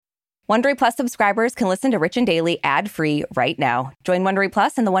Wondery Plus subscribers can listen to Rich and Daily ad-free right now. Join Wondery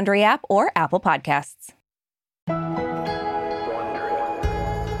Plus in the Wondery app or Apple Podcasts.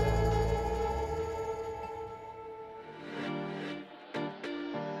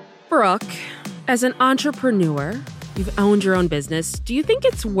 Brooke, as an entrepreneur, you've owned your own business. Do you think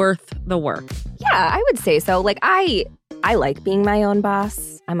it's worth the work? Yeah, I would say so. Like, I like being my own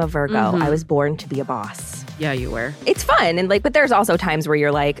boss. I'm a Virgo. I was born to be a boss. Yeah, you were. It's fun. And but there's also times where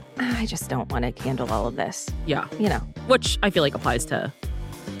you're like, I just don't want to handle all of this. Yeah. You know. Which I feel like applies to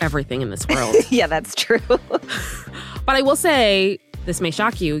everything in this world. Yeah, that's true. But I will say, this may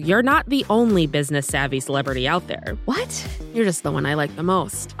shock you, you're not the only business-savvy celebrity out there. What? You're just the one I like the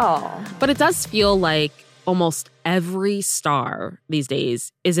most. Oh. But it does feel like almost every star these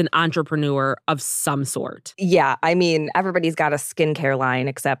days is an entrepreneur of some sort. Yeah, I mean, everybody's got a skincare line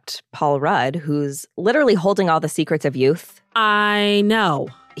except Paul Rudd, who's literally holding all the secrets of youth. I know.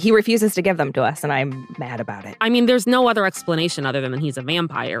 He refuses to give them to us, and I'm mad about it. I mean, there's no other explanation other than he's a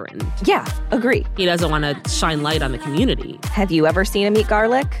vampire and Yeah, agree. he doesn't want to shine light on the community. Have you ever seen him eat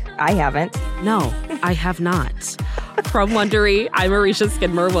garlic? I haven't. No, I have not. From Wondery, I'm Marisha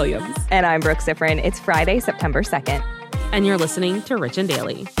Skidmore-Williams. And I'm Brooke Siffrin. It's Friday, September 2nd. And you're listening to Rich and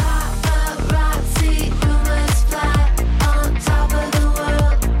Daily.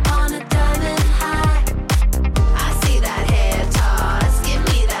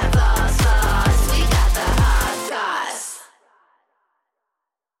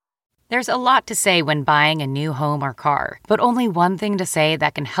 There's a lot to say when buying a new home or car, but only one thing to say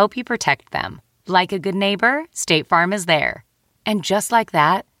that can help you protect them. Like a good neighbor, State Farm is there. And just like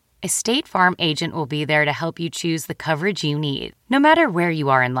that, a State Farm agent will be there to help you choose the coverage you need, no matter where you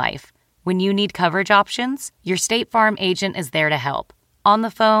are in life. When you need coverage options, your State Farm agent is there to help, on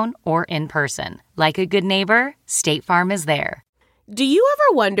the phone or in person. Like a good neighbor, State Farm is there. Do you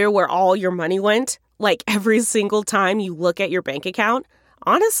ever wonder where all your money went? Like every single time you look at your bank account?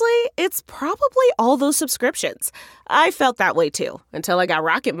 Honestly, it's probably all those subscriptions. I felt that way too, until I got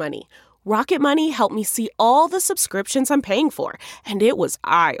Rocket Money. Rocket Money helped me see all the subscriptions I'm paying for, and it was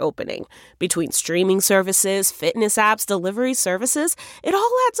eye-opening. Between streaming services, fitness apps, delivery services, it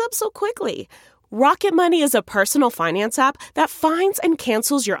all adds up so quickly. Rocket Money is a personal finance app that finds and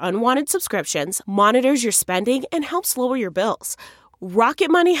cancels your unwanted subscriptions, monitors your spending, and helps lower your bills. Rocket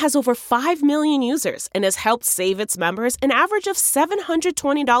Money has over 5 million users and has helped save its members an average of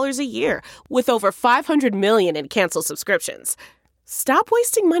 $720 a year, with over 500 million in canceled subscriptions. Stop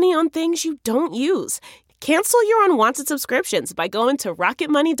wasting money on things you don't use. Cancel your unwanted subscriptions by going to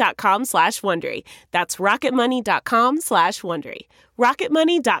rocketmoney.com/Wondery. That's rocketmoney.com/Wondery.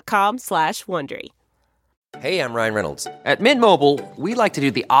 rocketmoney.com/Wondery. Hey, I'm Ryan Reynolds. At Mint Mobile, we like to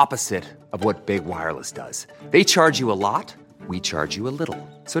do the opposite of what Big Wireless does. They charge you a lot. We charge you a little.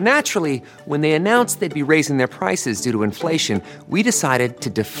 So naturally, when they announced they'd be raising their prices due to inflation, we decided to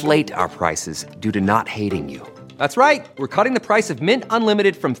deflate our prices due to not hating you. That's right. We're cutting the price of Mint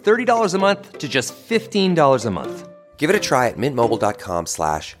Unlimited from $30 a month to just $15 a month. Give it a try at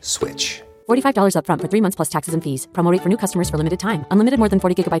mintmobile.com/switch. $45 up front for 3 months plus taxes and fees. Promo rate for new customers for limited time. Unlimited more than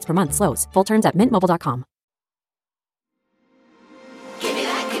 40 gigabytes per month. Slows full terms at mintmobile.com.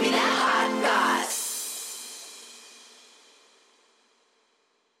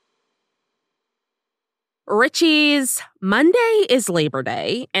 Richie's, Monday is Labor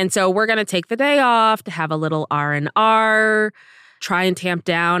Day, and so we're going to take the day off to have a little R&R, try and tamp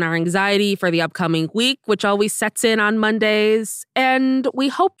down our anxiety for the upcoming week, which always sets in on Mondays, and we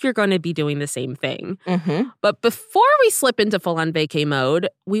hope you're going to be doing the same thing. But before we slip into full-on vacay mode,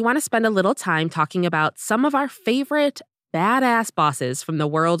 we want to spend a little time talking about some of our favorite badass bosses from the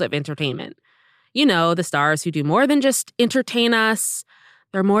world of entertainment. You know, the stars who do more than just entertain us.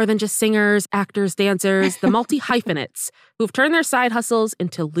 They're more than just singers, actors, dancers, the multi-hyphenates who've turned their side hustles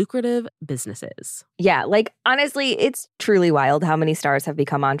into lucrative businesses. Yeah, like, honestly, it's truly wild how many stars have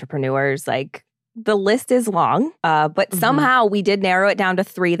become entrepreneurs. Like, the list is long, but somehow we did narrow it down to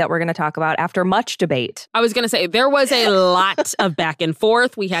 3 that we're going to talk about after much debate. I was going to say, there was a lot of back and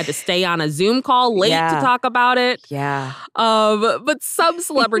forth. We had to stay on a Zoom call late to talk about it. Yeah. But some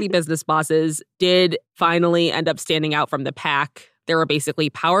celebrity business bosses did finally end up standing out from the pack. There were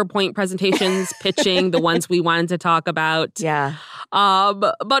basically PowerPoint presentations pitching the ones we wanted to talk about. Yeah.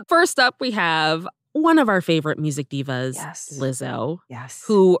 But first up, we have one of our favorite music divas, Lizzo,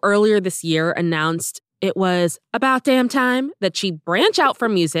 who earlier this year announced it was about damn time that she'd branch out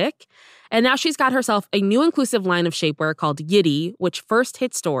from music. And now she's got herself a new inclusive line of shapewear called Yitty, which first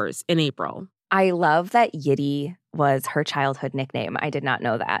hit stores in April. I love that Yitty was her childhood nickname. I did not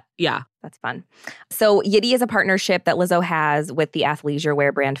know that. Yeah. That's fun. So Yitty is a partnership that Lizzo has with the athleisure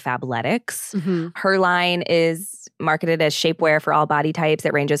wear brand Fabletics. Mm-hmm. Her line is marketed as shapewear for all body types.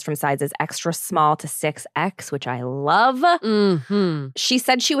 It ranges from sizes extra small to 6X, which I love. Mm-hmm. She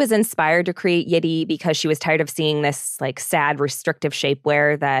said she was inspired to create Yitty because she was tired of seeing this like sad, restrictive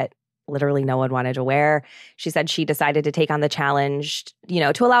shapewear that literally no one wanted to wear. She said she decided to take on the challenge,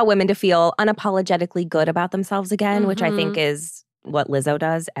 to allow women to feel unapologetically good about themselves again, which I think is what Lizzo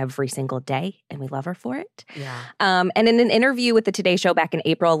does every single day, and we love her for it. Yeah. And in an interview with the Today Show back in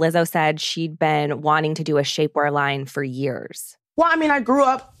April, Lizzo said she'd been wanting to do a shapewear line for years. Well, I mean, I grew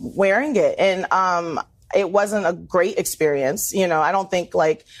up wearing it, and it wasn't a great experience. I don't think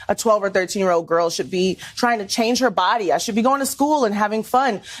like a 12 or 13-year-old girl should be trying to change her body. I should be going to school and having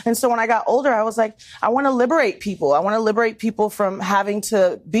fun. And so when I got older, I was like, I want to liberate people. I want to liberate people from having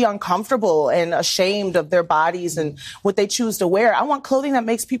to be uncomfortable and ashamed of their bodies and what they choose to wear. I want clothing that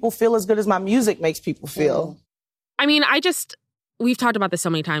makes people feel as good as my music makes people feel. I mean, we've talked about this so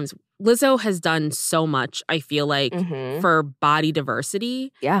many times. Lizzo has done so much, I feel like, for body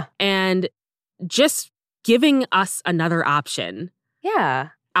diversity. Yeah. And just giving us another option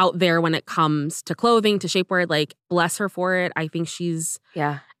out there when it comes to clothing, to shapewear. Like, bless her for it. I think she's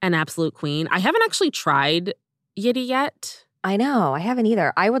an absolute queen. I haven't actually tried Yitty yet. I know. I haven't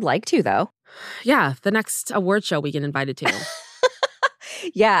either. I would like to, though. Yeah, the next award show we get invited to.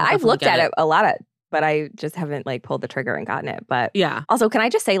 Yeah, I've looked at it a lot, but I just haven't like pulled the trigger and gotten it. But yeah. Also, can I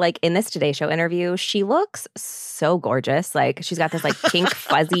just say, like, in this Today Show interview, she looks so gorgeous. Like, she's got this like pink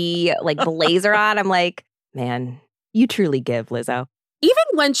fuzzy like blazer on. I'm like, man, you truly give, Lizzo. Even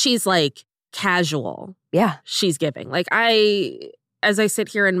when she's like casual, she's giving. Like, as I sit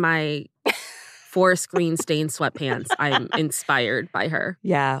here in my forest green stained sweatpants, I'm inspired by her.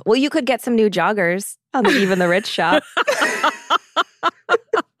 Yeah. Well, you could get some new joggers on the Even the Rich shop.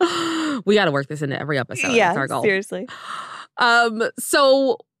 We got to work this into every episode. Yeah, that's our goal. Seriously.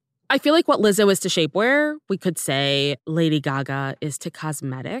 So I feel like what Lizzo is to shapewear, we could say Lady Gaga is to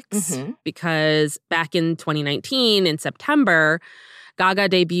cosmetics, because back in 2019, in September, Gaga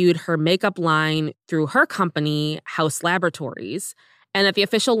debuted her makeup line through her company, Haus Laboratories. And at the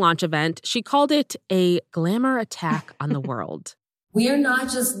official launch event, she called it a glamour attack on the world. We are not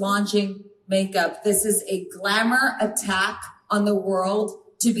just launching makeup. This is a glamour attack on the world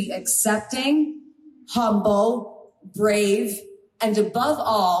to be accepting, humble, brave, and above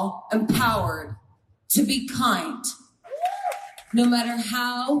all, empowered to be kind, no matter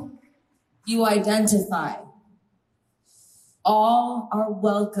how you identify. All are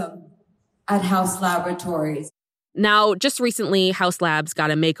welcome at Haus Laboratories. Now, just recently, Haus Labs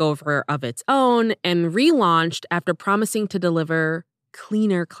got a makeover of its own and relaunched after promising to deliver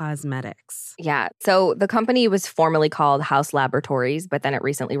cleaner cosmetics. Yeah. So the company was formerly called Haus Laboratories, but then it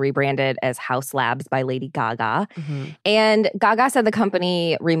recently rebranded as Haus Labs by Lady Gaga. And Gaga said the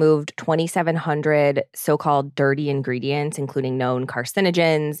company removed 2,700 so-called dirty ingredients, including known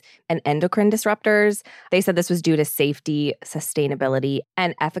carcinogens and endocrine disruptors. They said this was due to safety, sustainability,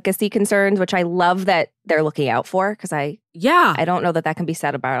 and efficacy concerns, which I love that they're looking out for, because I don't know that can be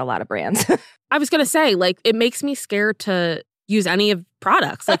said about a lot of brands. I was going to say, like, it makes me scared to use any of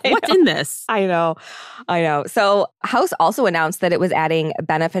products. Like, what's in this? I know. So Haus also announced that it was adding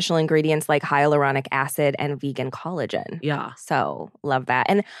beneficial ingredients like hyaluronic acid and vegan collagen. Yeah. So love that.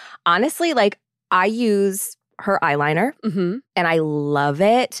 And honestly, like, I use her eyeliner and I love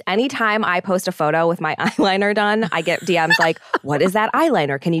it. Anytime I post a photo with my eyeliner done, I get DMs like, what is that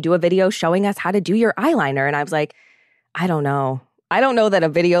eyeliner? Can you do a video showing us how to do your eyeliner? And I was like, I don't know. I don't know that a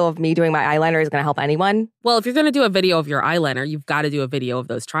video of me doing my eyeliner is going to help anyone. Well, if you're going to do a video of your eyeliner, you've got to do a video of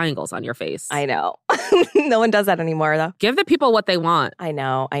those triangles on your face. I know. No one does that anymore, though. Give the people what they want. I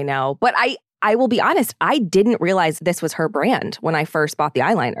know. But I will be honest, I didn't realize this was her brand when I first bought the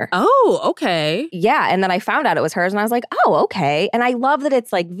eyeliner. Oh, okay. Yeah, and then I found out it was hers, and I was like, oh, okay. And I love that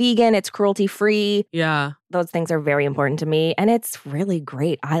it's like vegan, it's cruelty-free. Yeah. Those things are very important to me, and it's really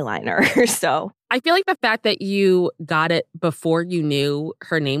great eyeliner, so... I feel like the fact that you got it before you knew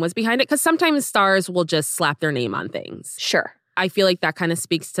her name was behind it, because sometimes stars will just slap their name on things. Sure. I feel like that kind of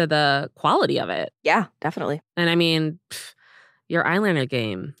speaks to the quality of it. Yeah, definitely. And I mean, your eyeliner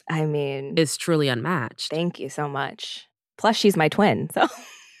game, is truly unmatched. Thank you so much. Plus, she's my twin, so...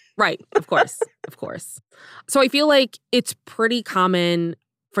 Right, of course, of course. So I feel like it's pretty common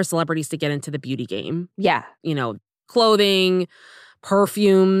for celebrities to get into the beauty game. Yeah. You know, clothing,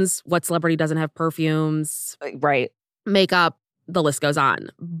 perfumes. What celebrity doesn't have perfumes? Right. Makeup, the list goes on.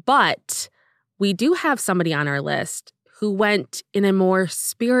 But we do have somebody on our list who went in a more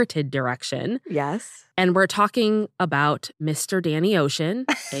spirited direction. Yes. And we're talking about Mr. Danny Ocean,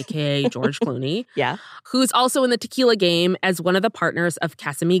 a.k.a. George Clooney. Yeah. Who's also in the tequila game as one of the partners of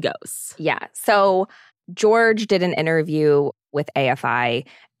Casamigos. Yeah. So George did an interview with AFI,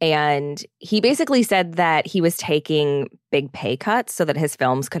 and he basically said that he was taking big pay cuts so that his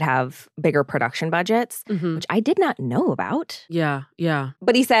films could have bigger production budgets, which I did not know about. Yeah, yeah.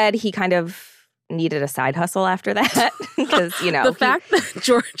 But he said he kind of needed a side hustle after that because, you know. The fact that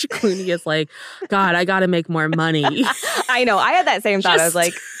George Clooney is like, God, I got to make more money. I know. I had that same thought. I was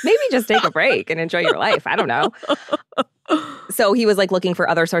like, maybe just take a break and enjoy your life. I don't know. So he was like looking for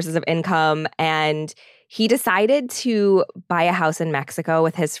other sources of income, and he decided to buy a house in Mexico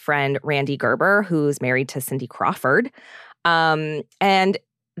with his friend Randy Gerber, who's married to Cindy Crawford. And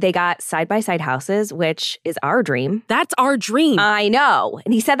they got side-by-side houses, which is our dream. That's our dream. I know.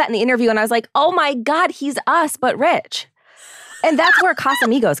 And he said that in the interview, and I was like, oh my God, he's us, but rich. And that's where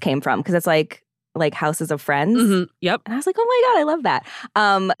Casamigos came from, because it's like houses of friends. Yep. And I was like, oh my God, I love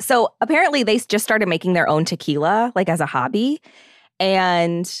that. So apparently they just started making their own tequila, like as a hobby.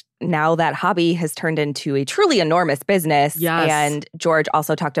 And now that hobby has turned into a truly enormous business. Yes. And George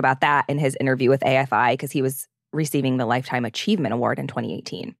also talked about that in his interview with AFI, because he was receiving the Lifetime Achievement Award in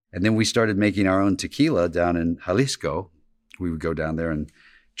 2018. And then we started making our own tequila down in Jalisco. We would go down there and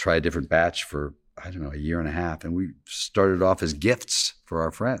try a different batch for, I don't know, a year and a half. And we started off as gifts for our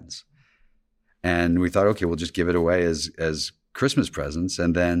friends. And we thought, okay, we'll just give it away as Christmas presents.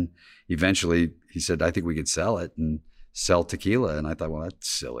 And then eventually he said, I think we could sell it and sell tequila. And I thought, well, that's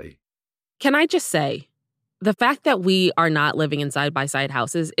silly. Can I just say, the fact that we are not living in side-by-side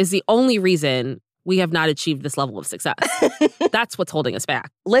houses is the only reason we have not achieved this level of success. That's what's holding us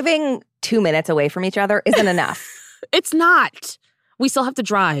back. Living 2 minutes away from each other isn't enough. It's not. We still have to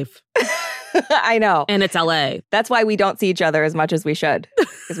drive. I know. And it's LA. That's why we don't see each other as much as we should,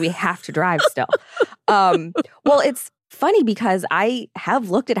 because we have to drive still. Well, it's funny because I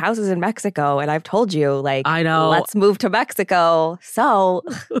have looked at houses in Mexico, and I've told you, like, I know. Let's move to Mexico. So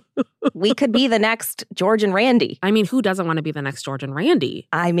we could be the next George and Randy. I mean, who doesn't want to be the next George and Randy?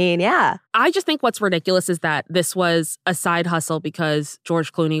 I mean, yeah. I just think what's ridiculous is that this was a side hustle because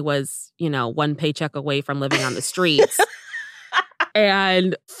George Clooney was, you know, one paycheck away from living on the streets.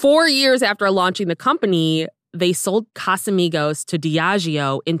 And 4 years after launching the company, they sold Casamigos to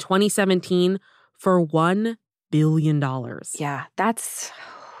Diageo in 2017 for $1 billion. Yeah, that's,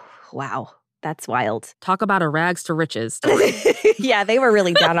 wow, that's wild. Talk about a rags to riches story. Yeah, they were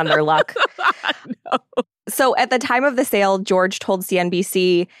really down on their luck. I know. So at the time of the sale, George told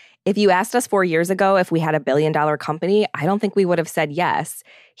CNBC, if you asked us 4 years ago if we had $1 billion company, I don't think we would have said yes.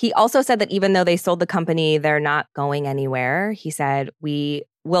 He also said that even though they sold the company, they're not going anywhere. He said, we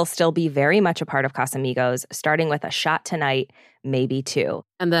will still be very much a part of Casamigos, starting with a shot tonight, maybe two.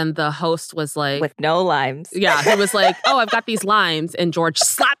 And then the host was like... with no limes. Yeah, he was like, oh, I've got these limes. And George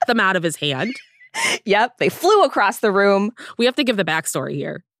slapped them out of his hand. Yep, they flew across the room. We have to give the backstory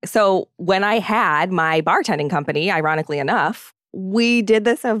here. So when I had my bartending company, ironically enough, we did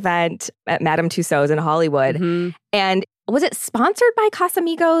this event at Madame Tussauds in Hollywood. And was it sponsored by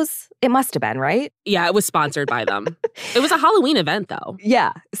Casamigos? It must have been, right? Yeah, it was sponsored by them. It was a Halloween event, though.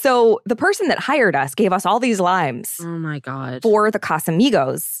 Yeah. So the person that hired us gave us all these limes. Oh, my God. For the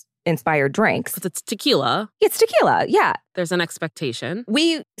Casamigos inspired drinks. Because it's tequila. It's tequila, yeah. There's an expectation.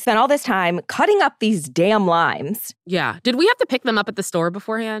 We spent all this time cutting up these damn limes. Yeah. Did we have to pick them up at the store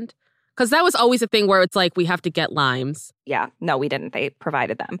beforehand? Because that was always a thing where it's like, we have to get limes. Yeah. No, we didn't. They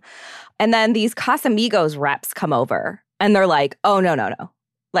provided them. And then these Casamigos reps come over and they're like, oh, no.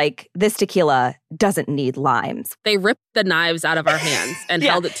 Like, this tequila doesn't need limes. They ripped the knives out of our hands and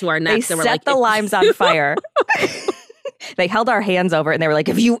held it to our necks. They and were set like, the limes on fire. They held our hands over and they were like,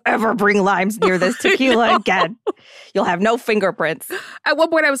 if you ever bring limes near this tequila again, you'll have no fingerprints. At one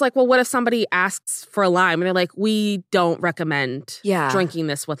point I was like, well, what if somebody asks for a lime? And they're like, we don't recommend drinking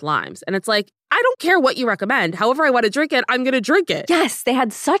this with limes. And it's like, I don't care what you recommend. However I want to drink it, I'm going to drink it. Yes, they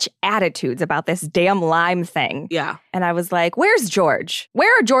had such attitudes about this damn lime thing. Yeah. And I was like, where's George?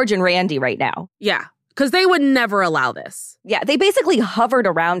 Where are George and Randy right now? Yeah. Because they would never allow this. Yeah, they basically hovered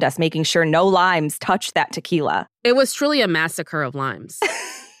around us, making sure no limes touched that tequila. It was truly a massacre of limes.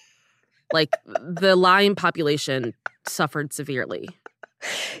 Like, the lime population suffered severely.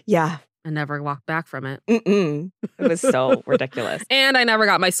 Yeah. I never walked back from it. It was so ridiculous. And I never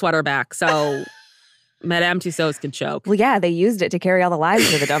got my sweater back, so Madame Tussauds can choke. Well, yeah, they used it to carry all the limes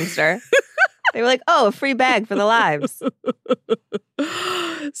to the dumpster. They were like, oh, a free bag for the limes.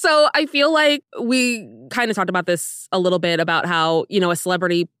 So I feel like we kind of talked about this a little bit about how, you know, a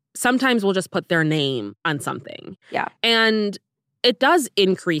celebrity sometimes will just put their name on something. Yeah. And it does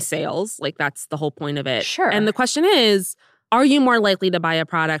increase sales. Like, that's the whole point of it. Sure. And the question is, are you more likely to buy a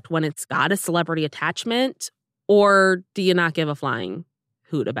product when it's got a celebrity attachment, or do you not give a flying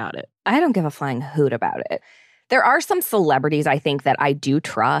hoot about it? I don't give a flying hoot about it. There are some celebrities, I think, that I do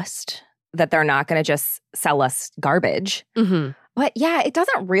trust that they're not going to just sell us garbage. Mm-hmm. But yeah, it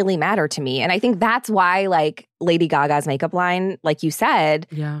doesn't really matter to me. And I think that's why, like, Lady Gaga's makeup line, like you said,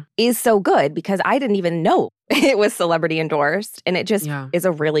 is so good, because I didn't even know it was celebrity endorsed. And it just is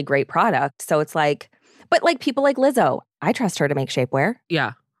a really great product. So it's like, but like people like Lizzo, I trust her to make shapewear.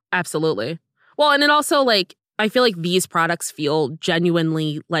 Yeah, absolutely. Well, and it also, like, I feel like these products feel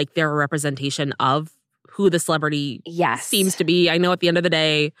genuinely like they're a representation of who the celebrity seems to be. I know at the end of the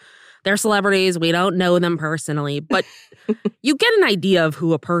day, they're celebrities. We don't know them personally, but you get an idea of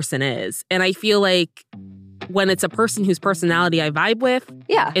who a person is. And I feel like when it's a person whose personality I vibe with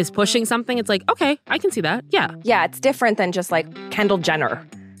is pushing something, it's like, okay, I can see that. Yeah. Yeah, it's different than just like Kendall Jenner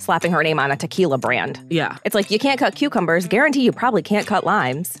slapping her name on a tequila brand. Yeah. It's like, you can't cut cucumbers. Guarantee you probably can't cut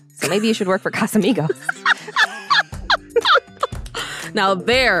limes. So maybe you should work for Casamigos. Now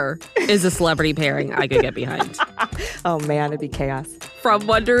there is a celebrity pairing I could get behind. Oh man, it'd be chaos. From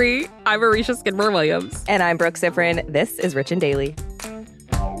Wondery, I'm Arisha Skidmore-Williams. And I'm Brooke Sifrin. This is Rich and Daily.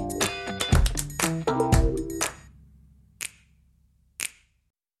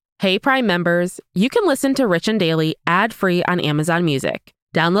 Hey, Prime members, you can listen to Rich and Daily ad-free on Amazon Music.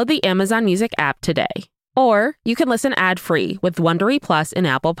 Download the Amazon Music app today. Or you can listen ad-free with Wondery Plus in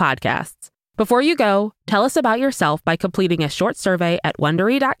Apple Podcasts. Before you go, tell us about yourself by completing a short survey at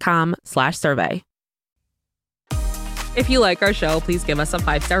Wondery.com/survey. If you like our show, please give us a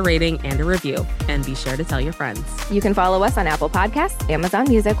 5-star rating and a review. And be sure to tell your friends. You can follow us on Apple Podcasts, Amazon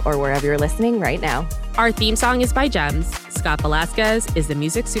Music, or wherever you're listening right now. Our theme song is by Gems. Scott Velasquez is the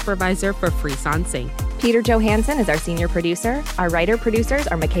music supervisor for Frisson Sync. Peter Johansson is our senior producer. Our writer-producers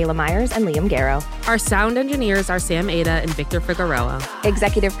are Michaela Myers and Liam Garrow. Our sound engineers are Sam Ada and Victor Figueroa.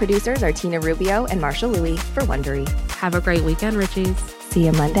 Executive producers are Tina Rubio and Marshall Louis for Wondery. Have a great weekend, Richies. See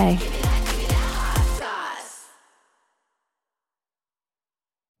you Monday.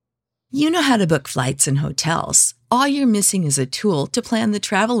 You know how to book flights and hotels. All you're missing is a tool to plan the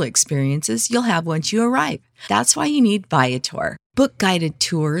travel experiences you'll have once you arrive. That's why you need Viator. Book guided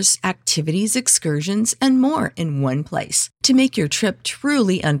tours, activities, excursions, and more in one place to make your trip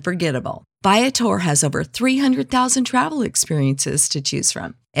truly unforgettable. Viator has over 300,000 travel experiences to choose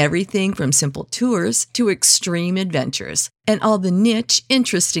from. Everything from simple tours to extreme adventures and all the niche,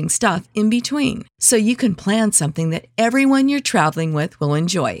 interesting stuff in between. So you can plan something that everyone you're traveling with will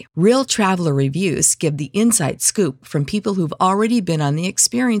enjoy. Real traveler reviews give the inside scoop from people who've already been on the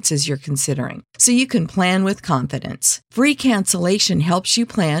experiences you're considering. So you can plan with confidence. Free cancellation helps you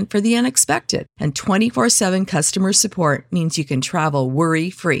plan for the unexpected. And 24/7 customer support means you can travel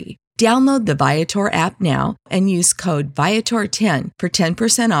worry-free. Download the Viator app now and use code Viator10 for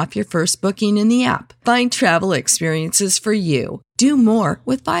 10% off your first booking in the app. Find travel experiences for you. Do more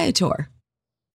with Viator.